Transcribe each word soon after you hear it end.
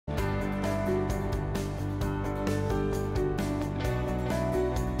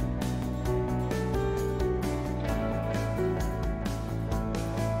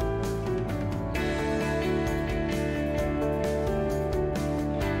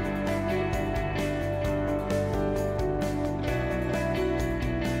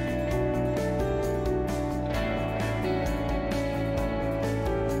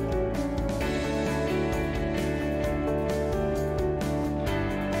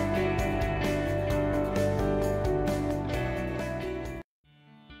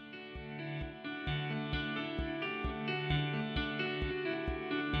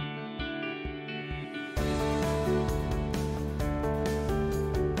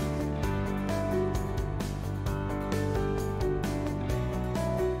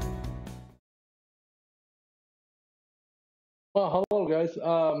Well, hello guys.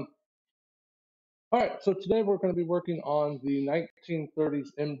 All right, so today we're going to be working on the 1930s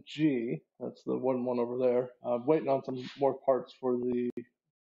MG. That's the one over there. Waiting on some more parts for the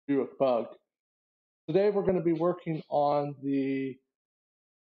Buick Bug. Today we're going to be working on the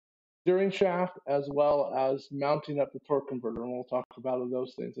steering shaft as well as mounting up the torque converter, and we'll talk about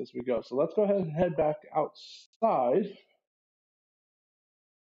those things as we go. So let's go ahead and head back outside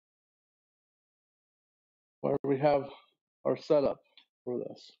where we have our setup for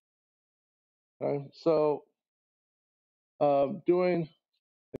this. Okay, so doing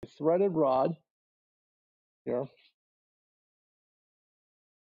a threaded rod here.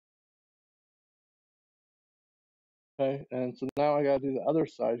 Okay, and so now I got to do the other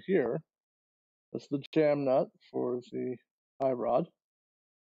side here. That's the jam nut for the tie rod.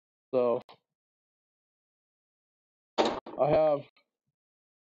 So I have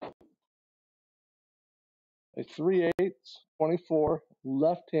a 3/8 24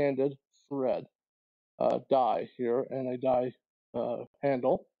 left-handed thread die here and a die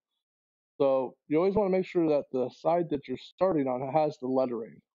handle. So you always want to make sure that the side that you're starting on has the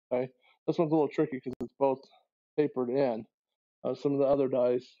lettering. Okay, this one's a little tricky because it's both tapered in. Some of the other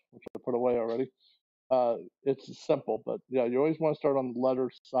dies, which I put away already, it's simple, but yeah, you always want to start on the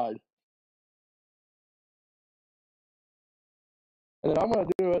letter side. And then I'm going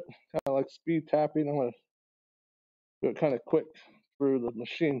to do it kind of like speed tapping. I'm going to do it kind of quick through the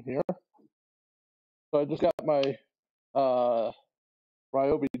machine here. So I just got my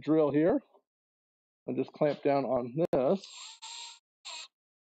Ryobi drill here. I just clamp down on this.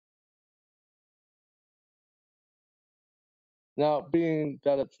 Now, being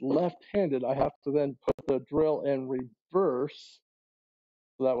that it's left-handed, I have to then put the drill in reverse,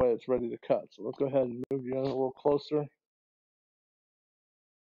 so that way it's ready to cut. So let's go ahead and move you in a little closer.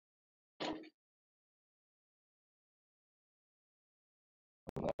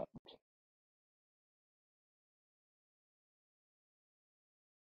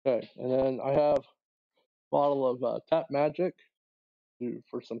 Okay, and then I have a bottle of Tap Magic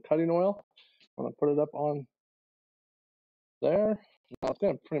for some cutting oil. I'm going to put it up on there. Now it's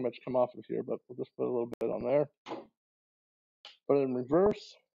going to pretty much come off of here, but we'll just put a little bit on there. Put it in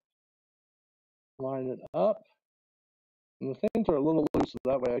reverse. Line it up. And the things are a little loose, so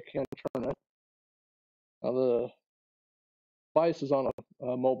that way I can't turn it. Now the device is on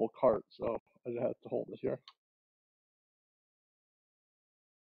a mobile cart, so I just have to hold it here.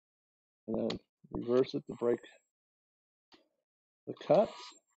 And then reverse it to break the cuts.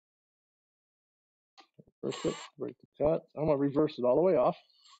 Reverse it, break the cuts. I'm going to reverse it all the way off.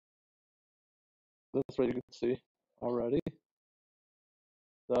 This way you can see already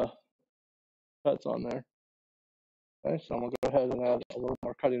the cuts on there. Okay, so I'm going to go ahead and add a little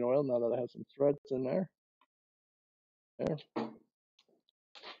more cutting oil now that I have some threads in there. There. So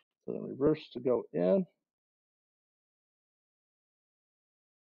then reverse to go in.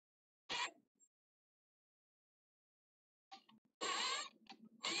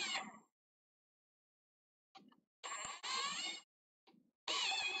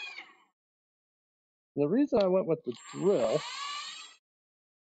 And the reason I went with the drill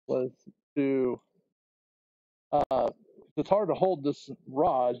was to it's hard to hold this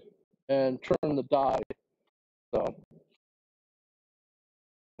rod and turn the die. So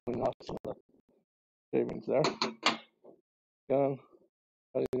we lost some of the shavings there. Gun,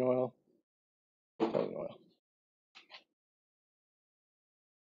 cutting oil, cutting oil.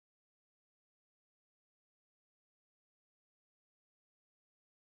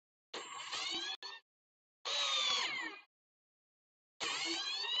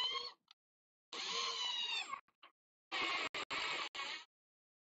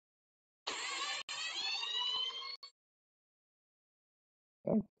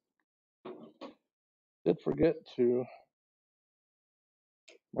 Okay. Did forget to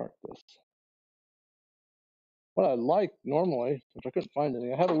mark this. What I like normally, which I couldn't find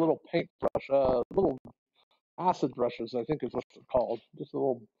any, I have a little paintbrush, little acid brushes, I think is what they're called. Just a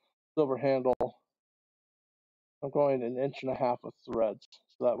little silver handle. I'm going 1.5 inches of threads,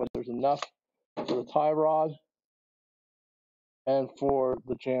 so that way there's enough for the tie rod and for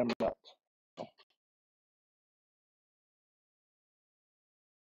the jam nut.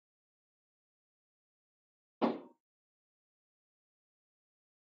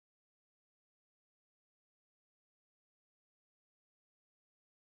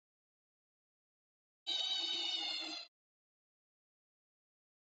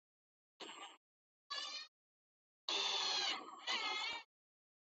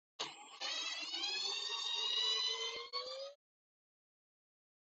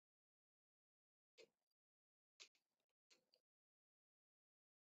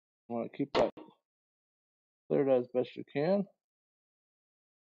 You want to keep that cleared as best you can.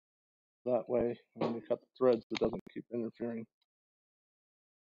 That way, when you cut the threads, it doesn't keep interfering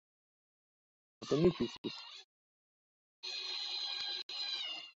with the new pieces.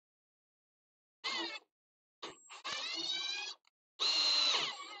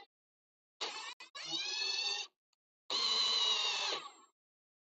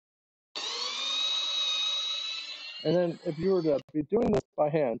 And then if you were to be doing this by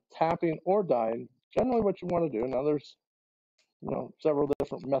hand, tapping or dyeing, generally what you want to do, now there's several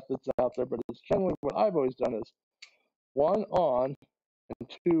different methods out there, but it's generally what I've always done is 1 on and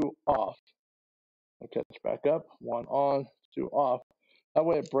 2 off. I catch back up, 1 on, 2 off. That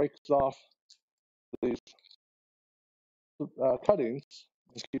way it breaks off these cuttings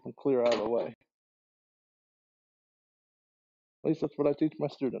and keep them clear out of the way. At least that's what I teach my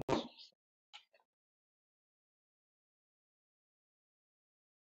students.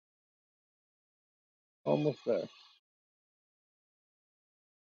 Almost there.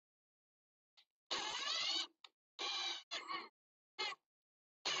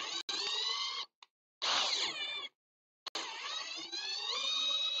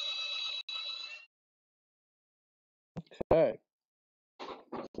 Okay,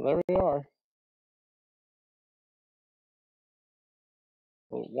 so there we are.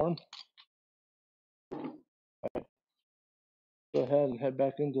 A little warm. Okay. Go ahead and head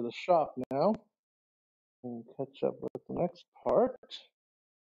back into the shop now and catch up with the next part.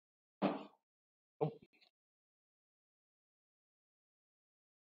 Oh.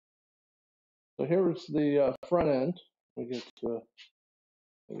 So here's the front end. We get to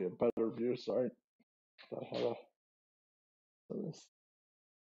maybe a better view. Sorry, I had this.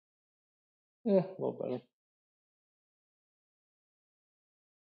 Yeah, a little better.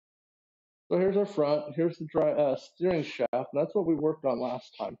 So here's our front. Here's the steering shaft. And that's what we worked on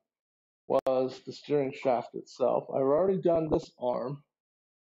last time, was the steering shaft itself. I've already done this arm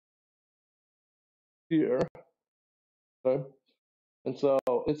here. Okay. And so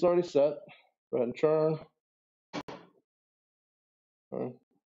it's already set. Go ahead and turn. There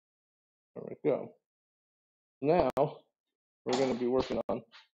we go. Now we're going to be working on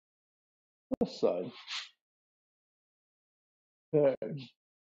this side. Okay.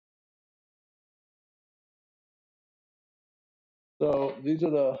 So these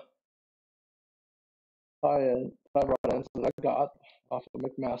are the tie rod ends that I got off of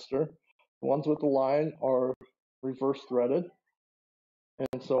McMaster. The ones with the line are reverse threaded.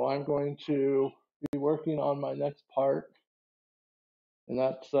 And so I'm going to be working on my next part. And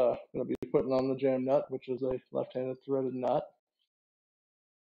that's going to be putting on the jam nut, which is a left-handed threaded nut.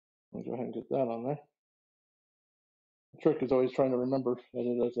 I'll go ahead and get that on there. The trick is always trying to remember that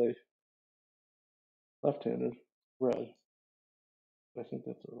it is a left-handed thread. I think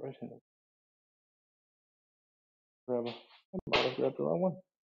that's a right-handed. I might have grabbed the wrong one.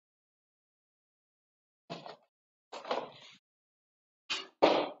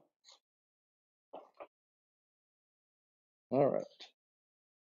 All right.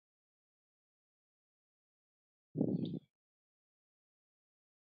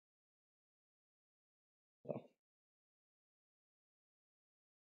 So,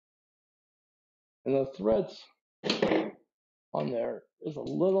 and the threads on there is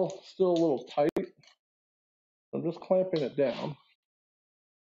still a little tight. I'm just clamping it down.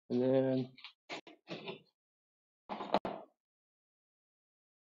 And then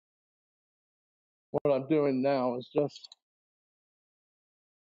what I'm doing now is just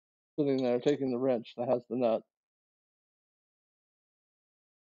sitting there, taking the wrench that has the nut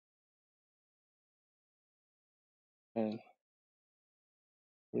and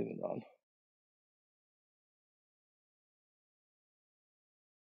putting it on.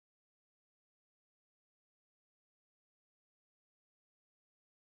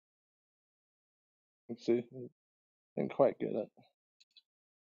 Let's see, didn't quite get it.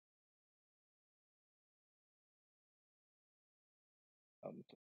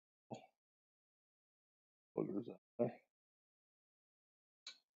 Boogers out there.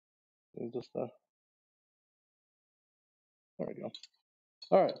 And just there we go.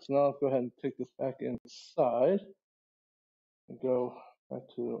 All right, so now let's go ahead and take this back inside and go back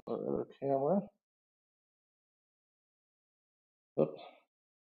to our other camera. Oops.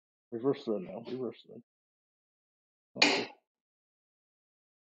 Reverse thread now. Reverse thread. Okay.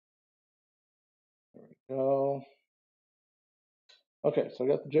 There we go. Okay, so I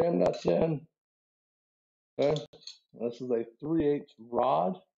got the jam nuts in. Okay, this is a 3/8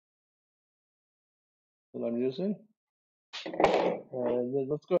 rod that I'm using. And then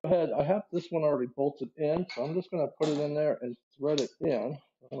let's go ahead. I have this one already bolted in, so I'm just going to put it in there and thread it in.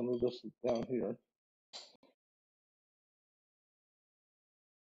 I'm going to move this down here.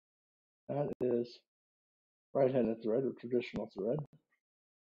 That is right-handed thread or traditional thread.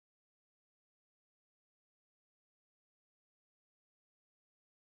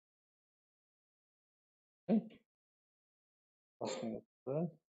 Okay. Left-handed thread.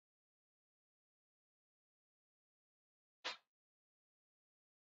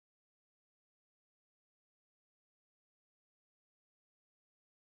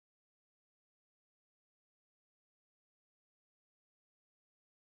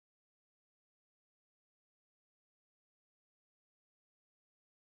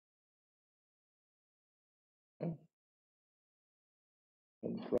 Okay.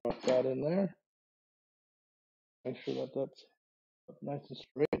 And drop that in there. Make sure that that's nice and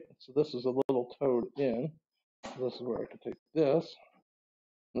straight. So this is a little toed in. This is where I can take this.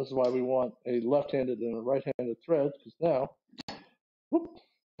 This is why we want a left-handed and a right-handed thread, because now, whoop,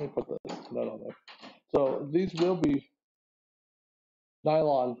 let me put that on there. So these will be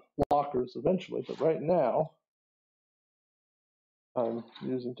nylon lockers eventually, but right now I'm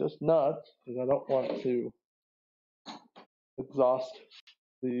using just nuts because I don't want to exhaust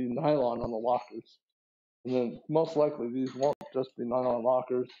the nylon on the lockers. And then most likely these won't just be nylon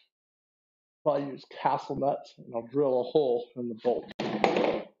lockers. I'll use castle nuts and I'll drill a hole in the bolt.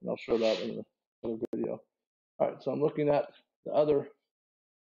 And I'll show that in another video. All right, so I'm looking at the other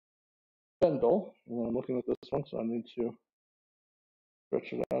spindle, and I'm looking at this one, so I need to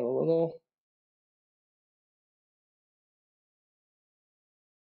stretch it out a little.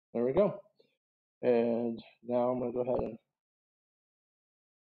 There we go. And now I'm going to go ahead and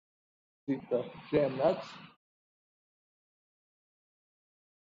seat the jam nuts.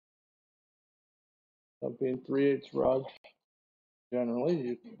 So being 3/8 rod, generally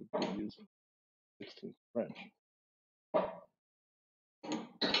you could use 16th French.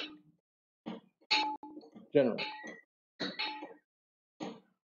 Generally.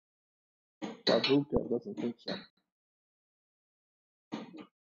 Babuka doesn't think so.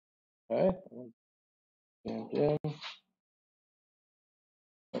 Okay. Jammed in.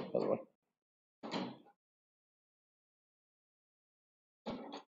 Other way.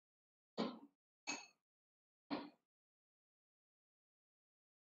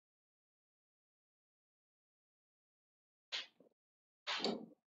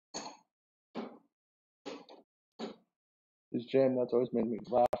 These jam nuts always made me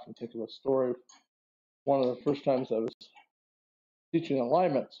laugh and think of a story. One of the first times I was teaching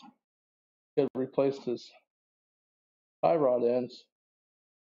alignments, he had replaced his tie rod ends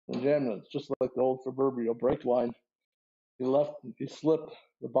and jam nuts, just like the old proverbial brake line. He slipped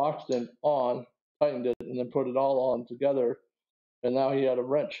the box end on, tightened it, and then put it all on together. And now he had a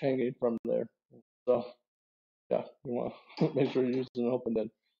wrench hanging from there. So, yeah, you want to make sure you're using an open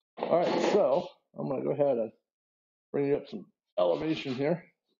end. All right, so I'm going to go ahead and bring you up some elevation here.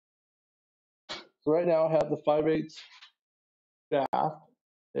 So right now I have the 5/8 shaft.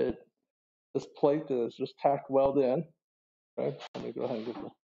 This plate that is just tacked weld in. Okay, let me go ahead and get the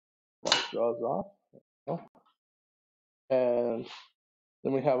lock jaws off. And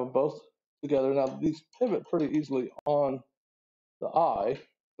then we have them both together. Now these pivot pretty easily on the eye,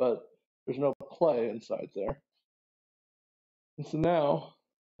 but there's no play inside there. And so now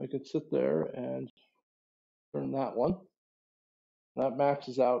I could sit there and turn that one. That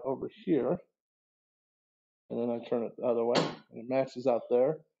maxes out over here. And then I turn it the other way, and it maxes out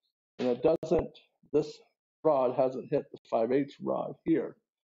there. And it doesn't, this rod hasn't hit the 5/8 rod here.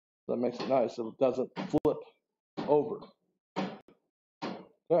 So that makes it nice, so it doesn't flip over.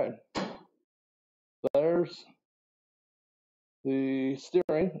 Okay. There's the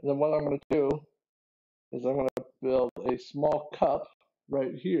steering. And then what I'm going to do is I'm going to build a small cup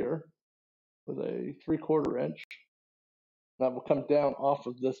right here with a 3/4 inch. That will come down off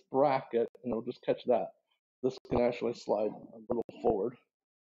of this bracket, and it'll just catch that. This can actually slide a little forward.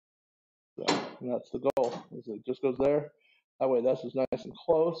 So, and that's the goal, is it just goes there. That way this is nice and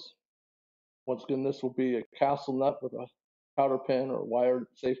close. Once again, this will be a castle nut with a powder pin or wired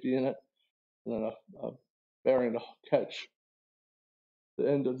safety in it, and then a bearing to catch the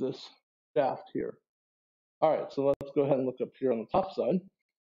end of this shaft here. All right, so let's go ahead and look up here on the top side.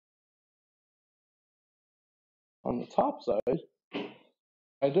 On the top side,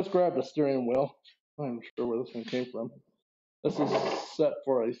 I just grabbed a steering wheel. I'm not sure where this one came from. This is set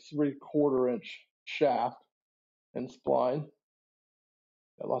for a 3/4 inch shaft and spline.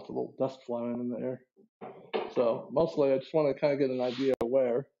 Got lots of little dust flying in the air. So mostly I just want to kind of get an idea of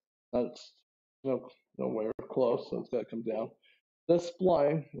where. That's, nowhere close, so it's got to come down. This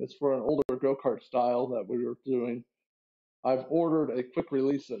spline is for an older go-kart style that we were doing. I've ordered a quick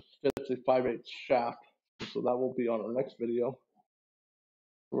release that fits a 5/8 shaft, so that will be on our next video.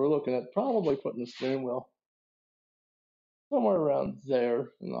 We're looking at probably putting the steering wheel somewhere around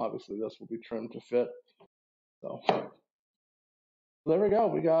there, and obviously this will be trimmed to fit. So there we go.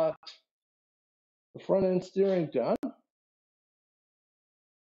 We got the front end steering done.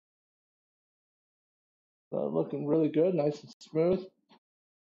 Looking really good, nice and smooth.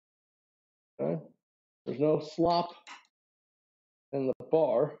 Okay. There's no slop in the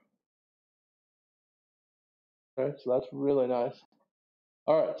bar. Okay, so that's really nice.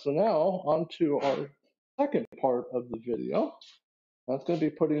 All right, so now on to our second part of the video. That's going to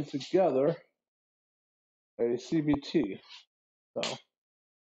be putting together a CVT. So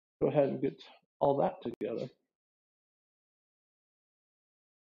go ahead and get all that together.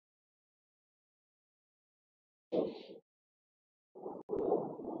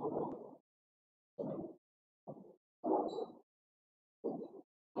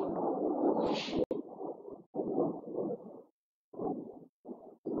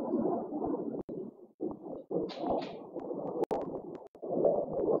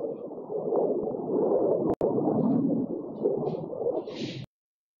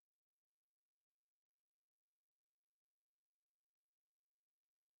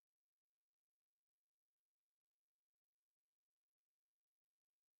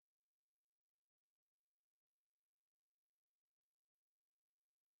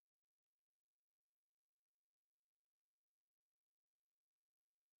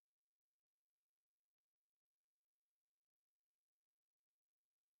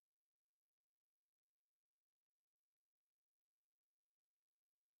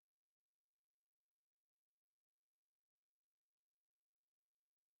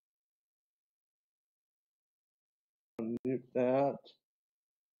 Mute that.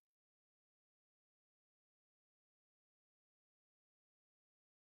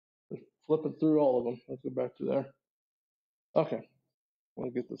 Just flipping through all of them. Let's go back to there. Okay. I'm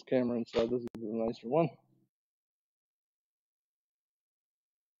going to get this camera inside. This is a nicer one.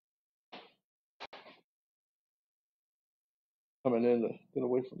 Coming in to get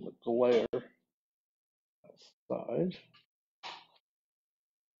away from the glare. Side.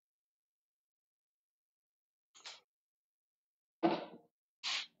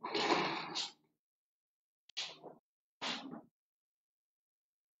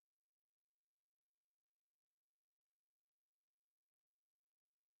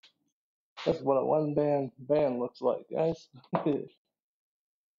 That's what a one band looks like, guys.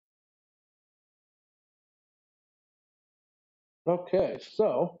 Okay,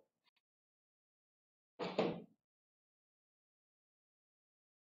 so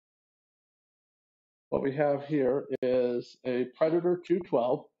what we have here is a Predator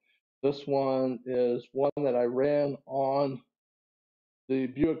 212. This one is one that I ran on the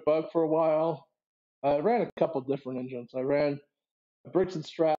Buick Bug for a while. I ran a couple different engines. I ran a Briggs &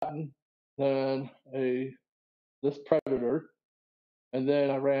 Stratton, then this Predator, and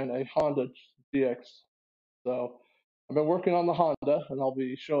then I ran a Honda GX. So I've been working on the Honda, and I'll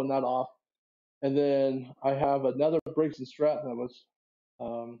be showing that off. And then I have another Briggs & Stratton that was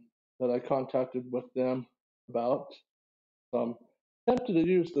that I contacted with them about. So I'm tempted to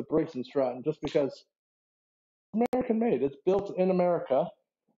use the Briggs & Stratton just because it's American made. It's built in America.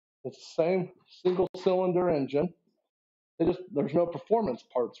 It's the same single cylinder engine. There's no performance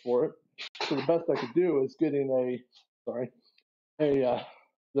parts for it. So the best I could do is getting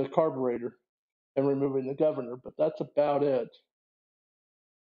the carburetor and removing the governor, but that's about it.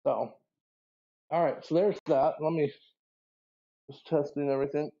 So, all right, so there's that. Let me just testing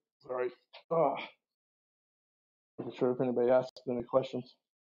everything. Sorry. Not sure if anybody asks any questions.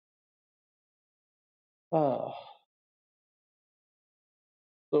 So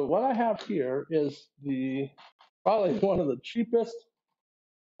what I have here is probably one of the cheapest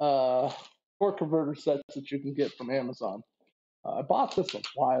torque converter sets that you can get from Amazon. I bought this a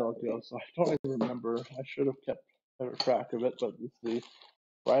while ago, so I don't even remember. I should have kept better track of it, but it's the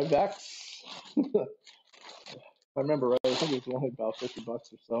Ryvex. If I remember right, I think it was only about $50 or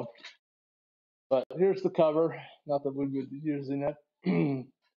so. But here's the cover. Not that we would be using it.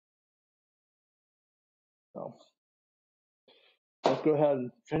 So let's go ahead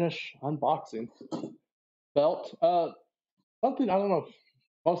and finish unboxing. Belt. Something I don't know if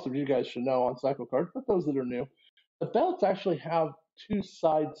most of you guys should know on CycleKart, but those that are new, the belts actually have two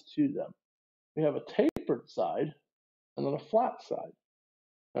sides to them. We have a tapered side and then a flat side.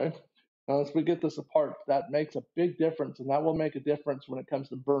 Okay. Now, as we get this apart, that makes a big difference, and that will make a difference when it comes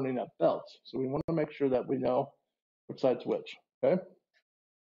to burning up belts. So we want to make sure that we know which side's which, okay?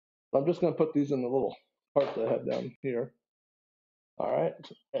 So I'm just going to put these in the little cart that I have down here. All right,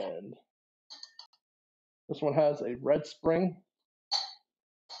 and this one has a red spring.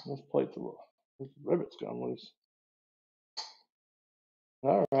 This plate's a little, this rivet's gone loose.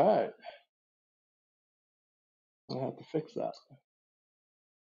 All right, I have to fix that.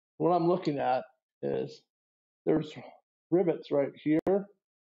 What I'm looking at is there's rivets right here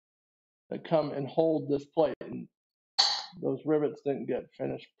that come and hold this plate, and those rivets didn't get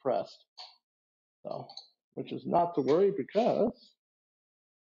finished pressed. So, which is not to worry because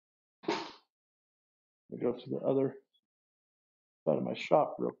let me go to the other side of my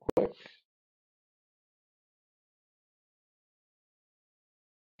shop real quick.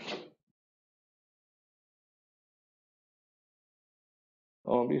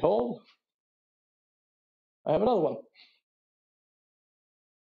 Lo and behold, I have another one.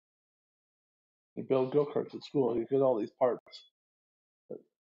 You build go-karts at school, you get all these parts that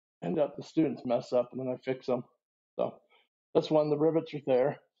end up the students mess up, and then I fix them. So this one, the rivets are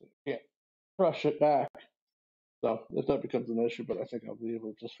there, so you can't crush it back. So if that becomes an issue, but I think I'll be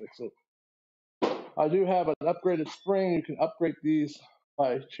able to just fix it. I do have an upgraded spring. You can upgrade these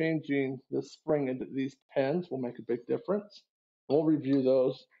by changing this spring into these pins. Will make a big difference. We'll review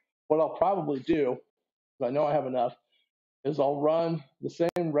those. What I'll probably do, because I know I have enough, is I'll run the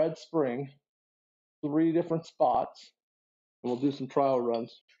same red spring 3 different spots, and we'll do some trial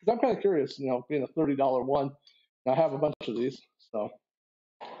runs. Because I'm kind of curious, being a $30 one, I have a bunch of these. So,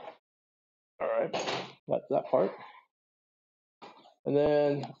 all right, that's that part. And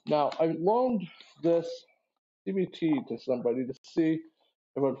then now I loaned this CVT to somebody to see if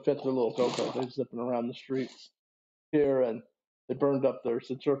it would fit their little go-kart. They're zipping around the streets here, and they burned up their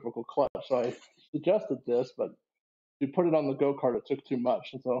centrifugal clutch. So I suggested this, but to put it on the go-kart, it took too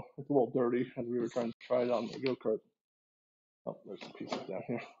much, and so it's a little dirty as we were trying to try it on the go-kart. Oh, there's some pieces down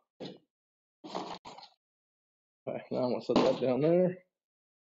here. Okay, now I'm gonna set that down there.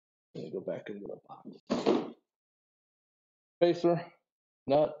 And go back into the box. Spacer,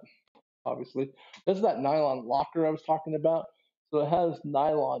 nut, obviously. This is that nylon locker I was talking about. So it has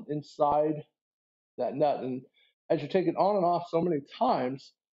nylon inside that nut, and as you take it on and off so many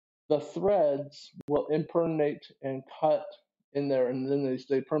times, the threads will impregnate and cut in there, and then they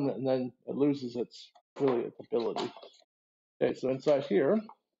stay permanent, and then it loses its ability. Okay, so inside here,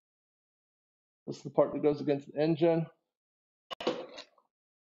 this is the part that goes against the engine.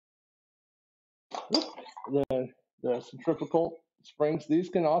 The centrifugal springs, these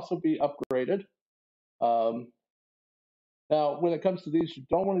can also be upgraded. Now, when it comes to these, you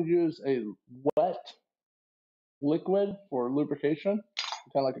don't want to use a wet liquid for lubrication,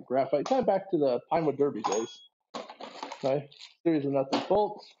 kind of like a graphite, kind of back to the Pinewood Derby days. Okay, series of nuts and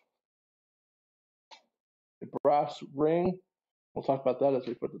bolts, a brass ring. We'll talk about that as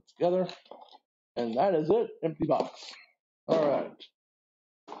we put it together. And that is it, empty box. All right.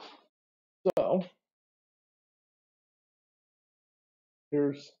 So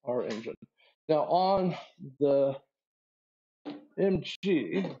here's our engine. Now on the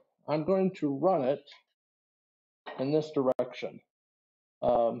MG, I'm going to run it in this direction.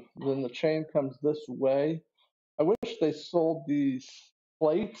 Then the chain comes this way. I wish they sold these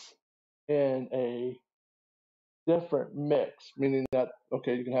plates in a different mix, meaning that,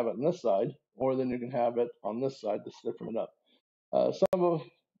 okay, you can have it on this side, or then you can have it on this side to stiffen it up. A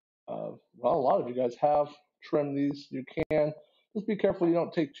lot of you guys have trimmed these. You can just be careful you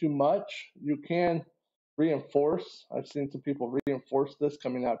don't take too much. You can reinforce. I've seen some people reinforce this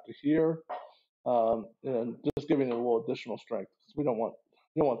coming out to here, and just giving it a little additional strength. We don't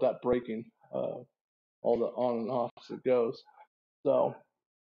want that breaking all the on and off as it goes. So,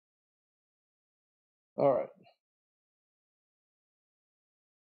 all right.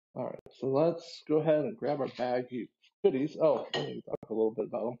 All right, so let's go ahead and grab our bag of goodies. Oh, let me talk a little bit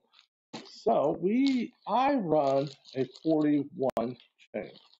about them. So I run a 41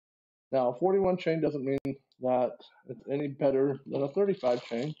 chain. Now, a 41 chain doesn't mean that it's any better than a 35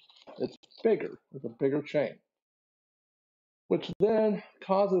 chain. It's bigger. It's a bigger chain, which then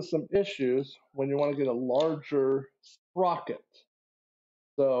causes some issues when you want to get a larger sprocket.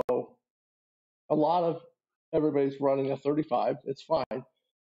 So a lot of everybody's running a 35. It's fine.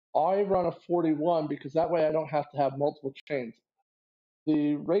 I run a 41 because that way I don't have to have multiple chains.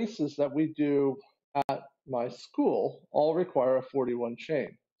 The races that we do at my school all require a 41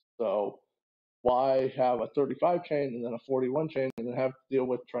 chain. So why have a 35 chain and then a 41 chain and then have to deal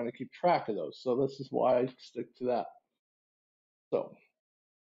with trying to keep track of those? So this is why I stick to that. So,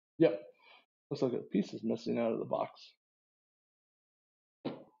 yep. Looks like a piece is missing out of the box.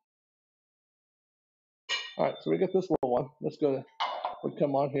 All right, so we get this little one. Let's go to, we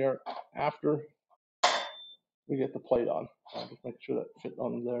come on here after we get the plate on. I'll just make sure that fit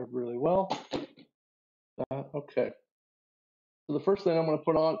on there really well. Okay. So the first thing I'm going to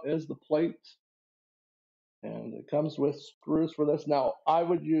put on is the plate. And it comes with screws for this. Now, I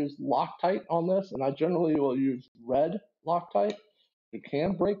would use Loctite on this, and I generally will use red Loctite. You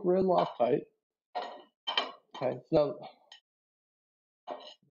can break red Loctite. Okay, so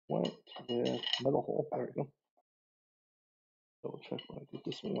went with metal hole. There we go. Double check when I get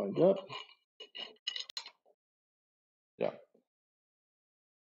this one lined up. Yeah.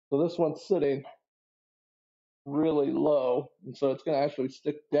 So this one's sitting really low, and so it's going to actually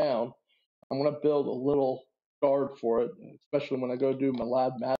stick down. I'm going to build a little guard for it, especially when I go do my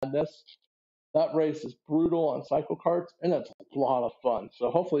Lab Madness. That race is brutal on CycleKarts, and it's a lot of fun. So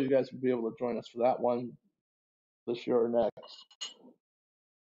hopefully you guys will be able to join us for that one this year or next.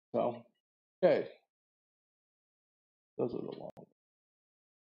 So, okay. Those are the long.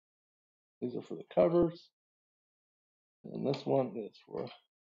 These are for the covers. And this one is for,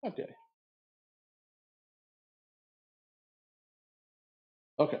 okay.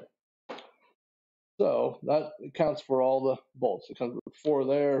 Okay. So that accounts for all the bolts. It comes with 4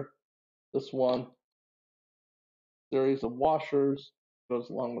 there. This one, series of washers,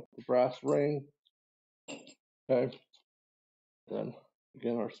 goes along with the brass ring. Okay. Then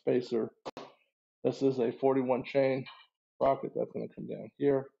again, our spacer. This is a 41 chain sprocket that's going to come down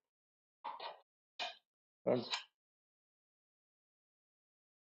here. Okay.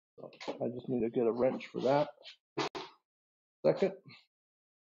 So I just need to get a wrench for that. Second.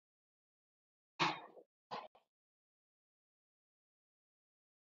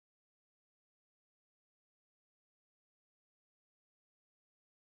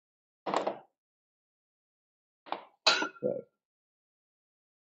 Okay.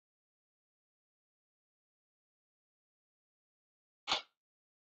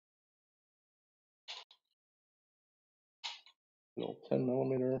 Little 10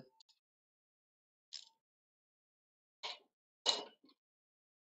 millimeter.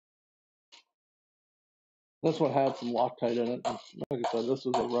 This one had some Loctite in it. Like I said, this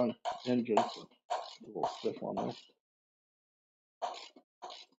was a run engine, so a little stiff on there.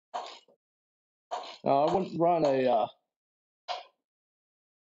 Now, I wouldn't run a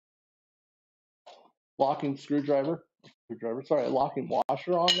locking a locking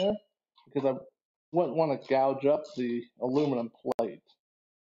washer on there, because I wouldn't want to gouge up the aluminum plate.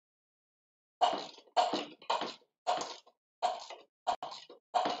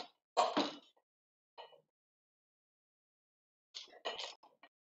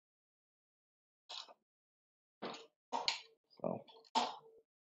 So,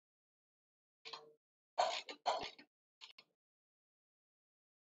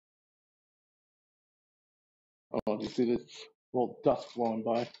 I don't know if you see this little dust blowing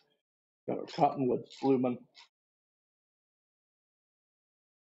by. Got our cottonwood flumen.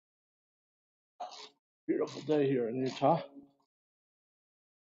 Beautiful day here in Utah.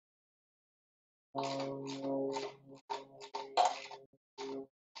 So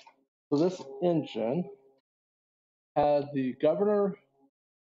this engine had the governor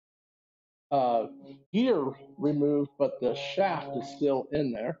gear removed, but the shaft is still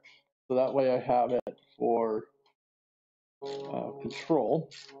in there. So that way I have it for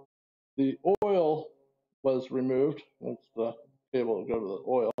control. The oil was removed. That's the cable to go to the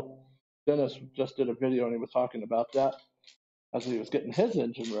oil. Dennis just did a video and he was talking about that as he was getting his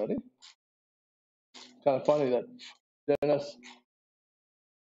engine ready. Kind of funny that Dennis,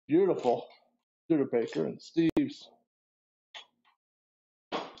 beautiful Studebaker, and Steve's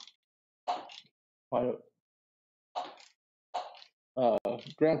my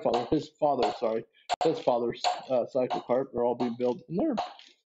grandfather, his father's CycleKart, they're all being built, and they're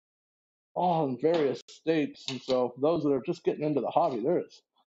all in various states. And so, for those that are just getting into the hobby, there is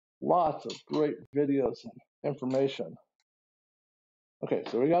lots of great videos and information. Okay,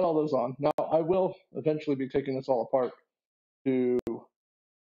 so we got all those on. Now, I will eventually be taking this all apart to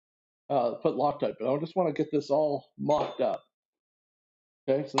put Loctite, but I just want to get this all mocked up.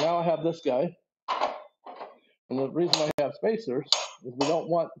 Okay, so now I have this guy. And the reason I have spacers is we don't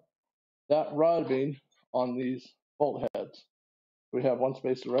want that rubbing on these bolt heads. We have one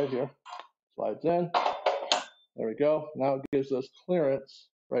spacer right here. Slides in. There we go. Now it gives us clearance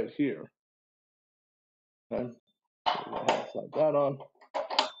right here. Okay. Slide that on.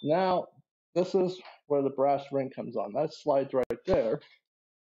 Now, this is where the brass ring comes on. That slides right there.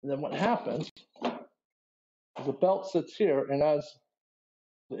 And then what happens is the belt sits here, and as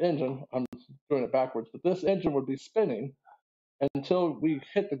the engine, I'm doing it backwards, but this engine would be spinning until we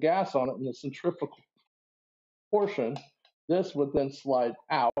hit the gas on it in the centrifugal portion. This would then slide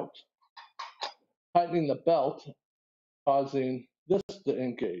out, tightening the belt, causing this to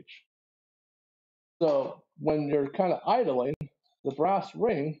engage. So when you're kind of idling, the brass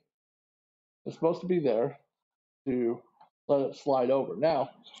ring is supposed to be there to let it slide over. Now,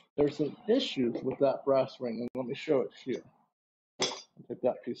 there's some issues with that brass ring, and let me show it here. I'll take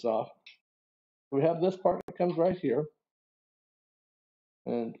that piece off. We have this part that comes right here,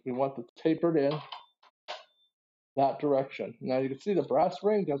 and we want the tapered in that direction. Now you can see the brass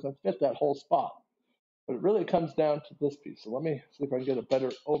ring doesn't fit that whole spot, but it really comes down to this piece. So let me see if I can get a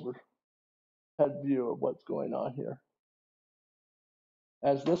better overhead view of what's going on here.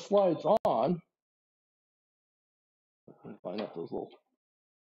 As this slides on, let me line up those little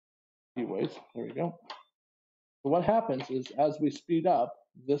keyways. There we go. So what happens is as we speed up,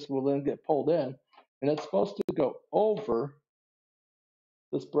 this will then get pulled in, and it's supposed to go over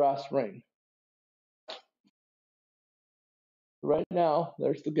this brass ring. Right now,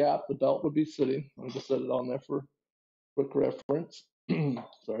 there's the gap. The belt would be sitting. I'll just set it on there for quick reference.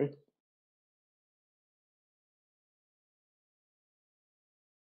 Sorry.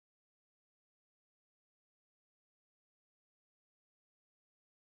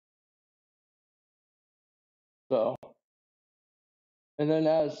 So, and then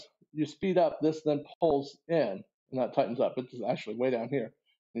as you speed up, this then pulls in, and that tightens up. It's actually way down here.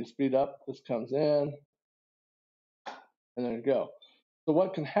 You speed up, this comes in, and there you go. So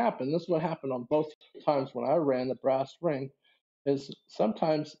what can happen, this is what happened on both times when I ran the brass ring, is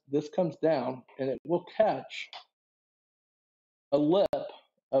sometimes this comes down and it will catch a lip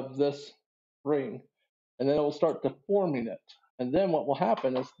of this ring, and then it will start deforming it. And then what will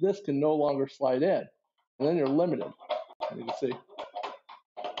happen is this can no longer slide in, and then you're limited, you can see.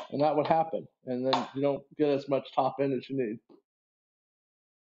 And that would happen, and then you don't get as much top end as you need.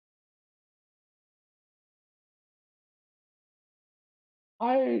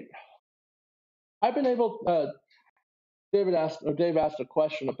 I've been able, Dave asked a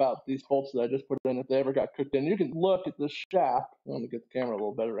question about these bolts that I just put in, if they ever got cooked in. You can look at the shaft. Let me get the camera a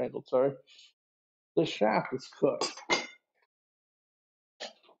little better angled, sorry. The shaft is cooked.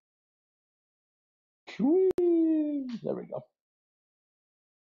 There we go.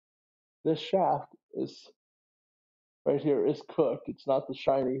 This shaft is right here is cooked. It's not the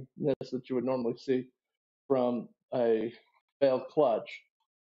shininess that you would normally see from a failed clutch.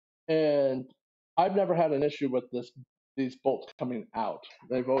 And I've never had an issue with these bolts coming out.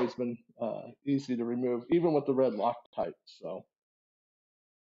 They've always been easy to remove, even with the red Loctite. So,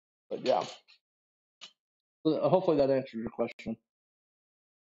 but yeah. So hopefully that answered your question.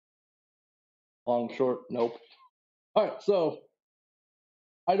 Long, short, nope. All right, so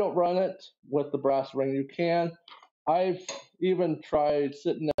I don't run it with the brass ring. You can. I've even tried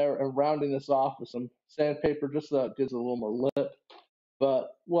sitting there and rounding this off with some sandpaper just so that it gives it a little more lip.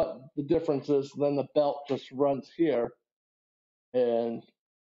 But what the difference is, then the belt just runs here, and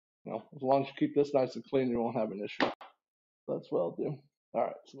you know, as long as you keep this nice and clean, you won't have an issue. That's what I'll do. All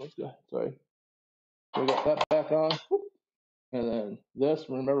right, so let's go. Sorry, we got that back on, and then this.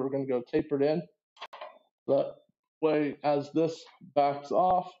 Remember, we're going to go tapered in. That way, as this backs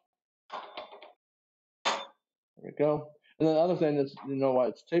off, there we go. And then the other thing is, you know why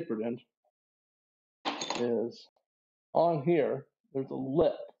it's tapered in, is on here, there's a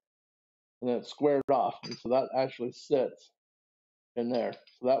lip, and then it's squared off, and so that actually sits in there.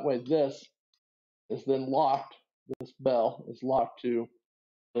 So that way, this is then locked. This bell is locked to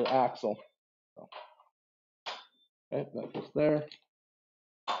the axle. So, okay, that goes there.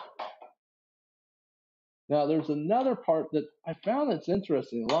 Now, there's another part that I found that's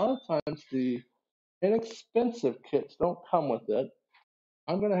interesting. A lot of times, the inexpensive kits don't come with it.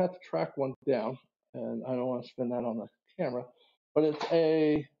 I'm going to have to track one down, and I don't want to spin that on the camera, but it's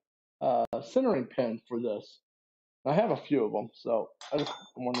a centering pin for this. I have a few of them, so I just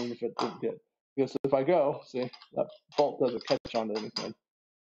wondering if it didn't get, because if I go, see, that bolt doesn't catch onto anything.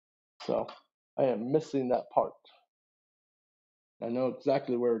 So I am missing that part. I know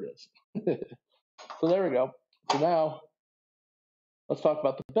exactly where it is. So there we go. So now let's talk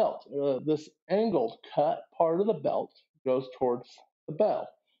about the belt. This angled cut part of the belt goes towards the bell.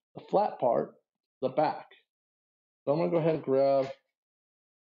 The flat part, the back. So I'm going to go ahead and grab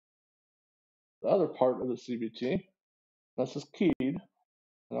the other part of the CVT. This is keyed. And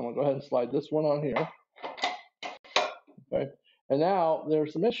I'm going to go ahead and slide this one on here. Okay. And now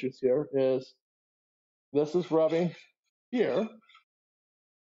there's some issues here is this is rubbing here.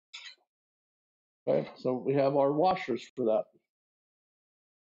 Okay. So we have our washers for that.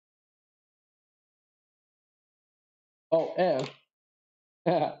 Oh, and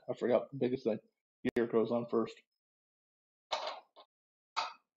I forgot the biggest thing. Gear goes on first.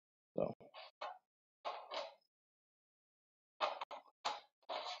 So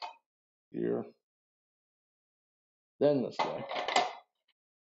gear, then this way.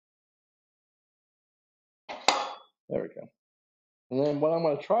 There we go. And then what I'm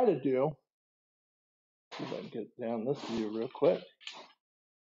going to try to do, see if I can get down this view real quick.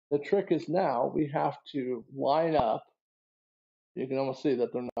 The trick is now we have to line up. You can almost see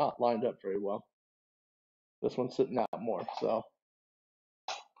that they're not lined up very well. This one's sitting out more, so.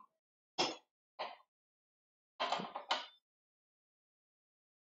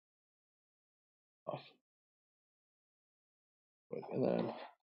 Off. And then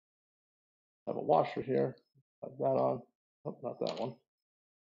have a washer here. Put that on. Oh, not that one.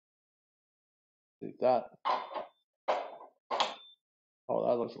 See that. Oh,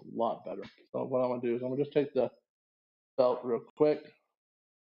 that looks a lot better. So what I'm going to do is I'm going to just take the belt real quick.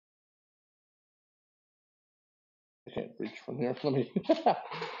 I can't reach from here. Let me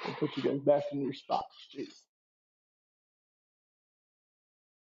put you guys back in your spots. Jeez.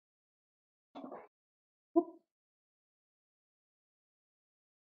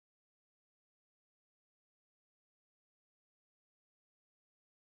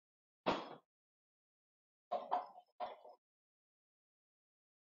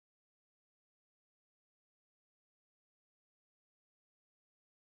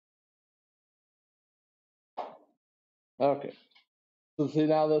 Okay. So see,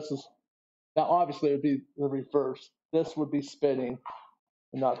 now this is, now obviously it would be the reverse. This would be spinning,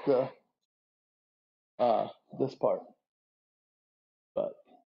 and not the this part. But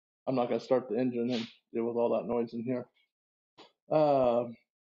I'm not going to start the engine and deal with all that noise in here.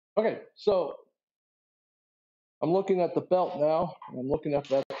 Okay, so I'm looking at the belt now. I'm looking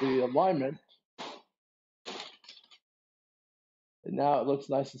up at the alignment. And now it looks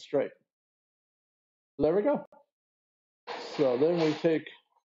nice and straight. So there we go. So then we take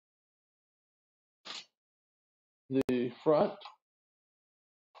the front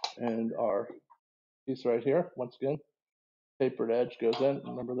and our piece right here. Once again, tapered edge goes in.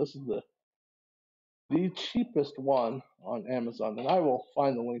 Remember, this is the cheapest one on Amazon. And I will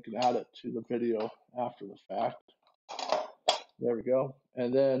find the link and add it to the video after the fact. There we go.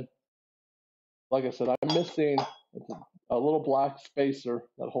 And then, like I said, I'm missing a little black spacer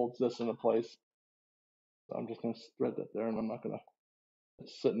that holds this into place. So I'm just going to thread that there, and I'm not going to,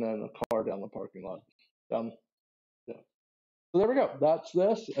 it's sitting in the car down the parking lot. Yeah. So there we go. That's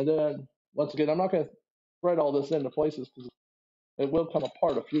this. And then, once again, I'm not going to thread all this into places because it will come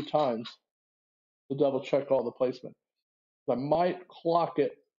apart a few times to double check all the placement. So I might clock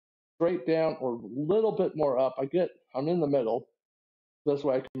it straight down or a little bit more up. I'm in the middle. This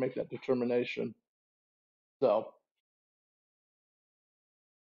way I can make that determination. So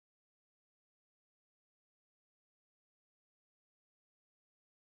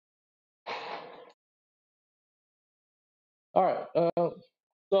all right.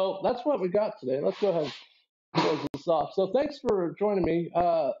 So that's what we got today. Let's go ahead and close this off. So thanks for joining me.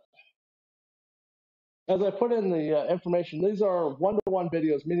 As I put in the information, these are one-to-one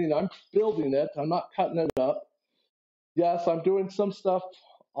videos, meaning I'm building it. I'm not cutting it up. Yes, I'm doing some stuff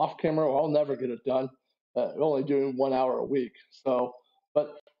off camera. I'll never get it done. Only doing 1 hour a week. So,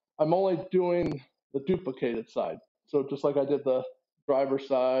 but I'm only doing the duplicated side. So just like I did the driver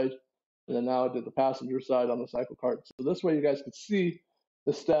side, and then now I did the passenger side on the CycleKart. So this way you guys can see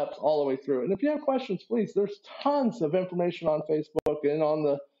the steps all the way through. And if you have questions, please, there's tons of information on Facebook and on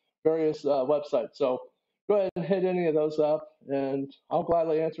the various websites. So go ahead and hit any of those up, and I'll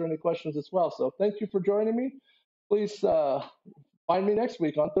gladly answer any questions as well. So thank you for joining me. Please find me next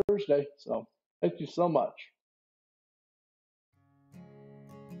week on Thursday. So thank you so much.